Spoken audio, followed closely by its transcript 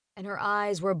and her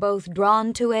eyes were both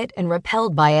drawn to it and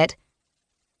repelled by it.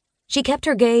 She kept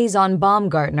her gaze on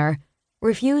Baumgartner,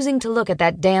 refusing to look at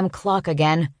that damn clock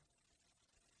again.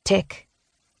 Tick,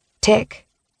 tick,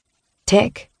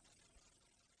 tick.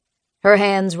 Her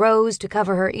hands rose to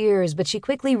cover her ears, but she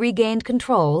quickly regained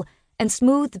control and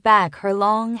smoothed back her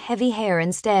long, heavy hair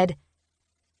instead.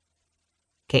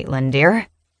 "Caitlin, dear?"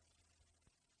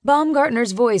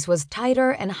 Baumgartner's voice was tighter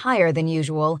and higher than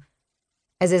usual.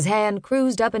 As his hand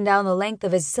cruised up and down the length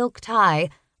of his silk tie,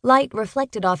 light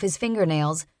reflected off his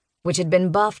fingernails, which had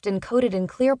been buffed and coated in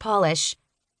clear polish.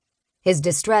 His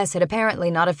distress had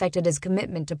apparently not affected his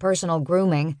commitment to personal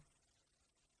grooming.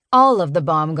 All of the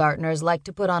Baumgartners liked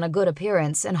to put on a good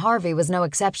appearance, and Harvey was no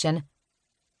exception.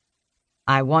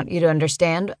 "I want you to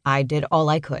understand, I did all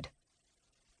I could."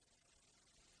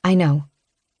 "I know,"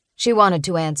 she wanted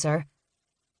to answer,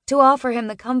 to offer him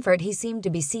the comfort he seemed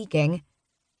to be seeking.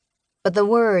 But the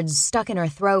words stuck in her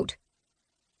throat.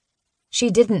 She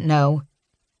didn't know.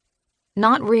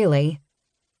 Not really.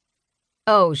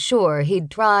 Oh, sure,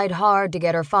 he'd tried hard to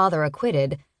get her father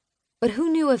acquitted, but who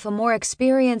knew if a more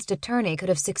experienced attorney could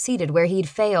have succeeded where he'd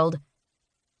failed?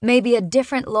 Maybe a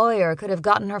different lawyer could have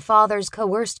gotten her father's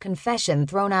coerced confession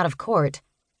thrown out of court.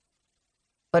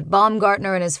 But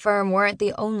Baumgartner and his firm weren't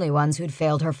the only ones who'd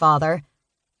failed her father.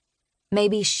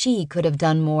 Maybe she could have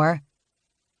done more.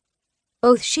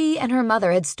 Both she and her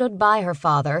mother had stood by her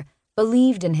father,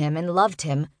 believed in him and loved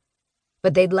him,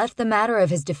 but they'd left the matter of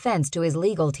his defense to his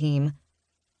legal team.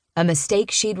 A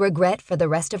mistake she'd regret for the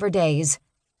rest of her days.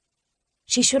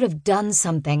 She should have done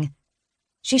something.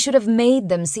 She should have made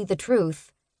them see the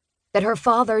truth, that her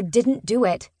father didn't do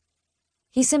it.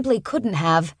 He simply couldn't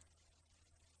have.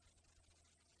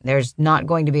 "There's not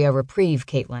going to be a reprieve,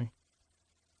 Caitlin.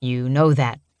 You know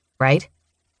that, right?"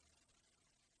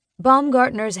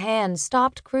 Baumgartner's hand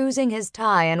stopped cruising his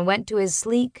tie and went to his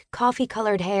sleek,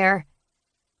 coffee-colored hair.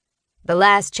 The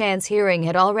last chance hearing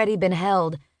had already been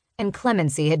held, and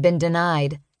clemency had been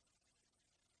denied.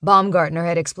 Baumgartner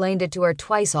had explained it to her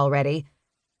twice already,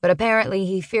 but apparently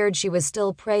he feared she was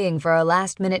still praying for a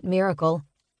last-minute miracle.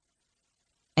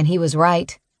 And he was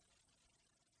right.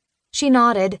 She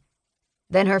nodded.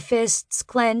 Then her fists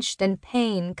clenched and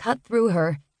pain cut through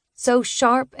her, so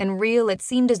sharp and real it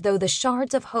seemed as though the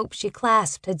shards of hope she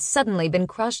clasped had suddenly been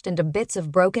crushed into bits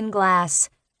of broken glass.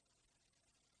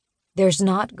 There's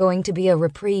not going to be a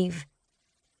reprieve.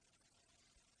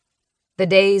 The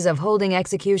days of holding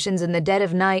executions in the dead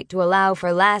of night to allow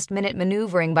for last-minute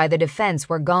maneuvering by the defense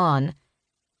were gone.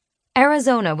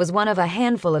 Arizona was one of a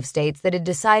handful of states that had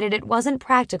decided it wasn't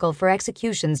practical for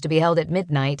executions to be held at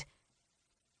midnight.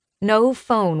 No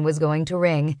phone was going to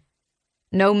ring.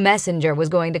 No messenger was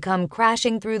going to come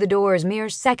crashing through the doors mere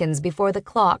seconds before the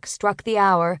clock struck the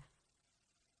hour.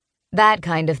 That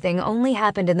kind of thing only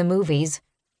happened in the movies.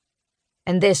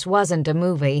 And this wasn't a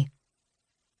movie.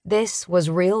 This was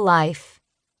real life.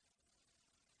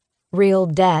 Real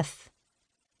death.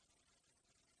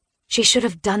 She should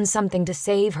have done something to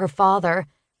save her father,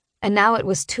 and now it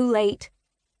was too late.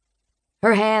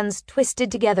 Her hands twisted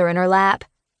together in her lap.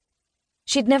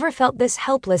 She'd never felt this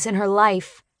helpless in her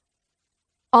life.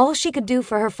 All she could do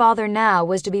for her father now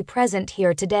was to be present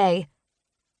here today.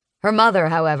 Her mother,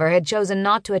 however, had chosen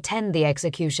not to attend the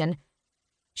execution.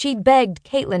 She'd begged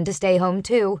Caitlin to stay home,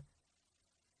 too.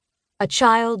 A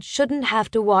child shouldn't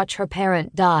have to watch her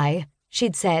parent die,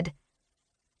 she'd said.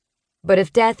 But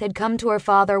if death had come to her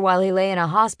father while he lay in a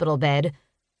hospital bed,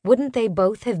 wouldn't they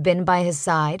both have been by his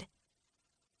side?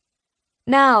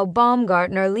 Now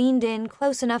Baumgartner leaned in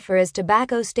close enough for his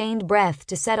tobacco-stained breath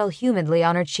to settle humidly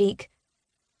on her cheek.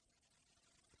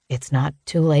 "It's not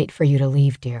too late for you to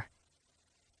leave, dear.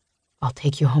 I'll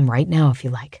take you home right now if you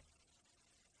like."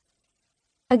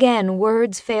 Again,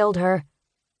 words failed her.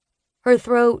 Her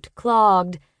throat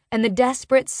clogged, and the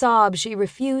desperate sob she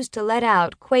refused to let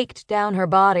out quaked down her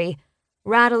body,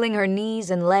 rattling her knees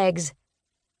and legs.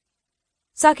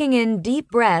 Sucking in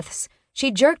deep breaths, she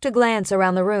jerked a glance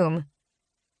around the room.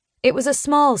 It was a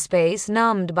small space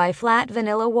numbed by flat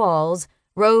vanilla walls,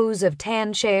 rows of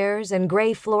tan chairs, and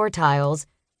gray floor tiles.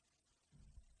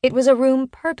 It was a room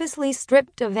purposely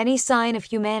stripped of any sign of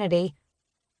humanity,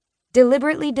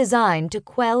 deliberately designed to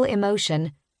quell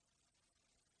emotion.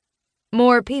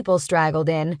 More people straggled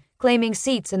in, claiming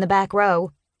seats in the back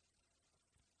row.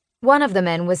 One of the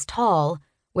men was tall,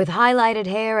 with highlighted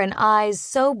hair and eyes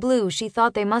so blue she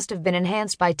thought they must have been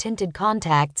enhanced by tinted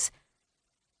contacts.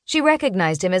 She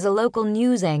recognized him as a local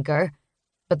news anchor,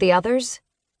 but the others?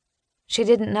 She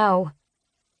didn't know.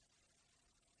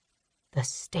 "The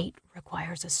state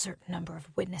requires a certain number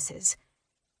of witnesses,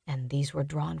 and these were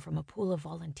drawn from a pool of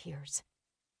volunteers,"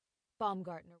 Baumgartner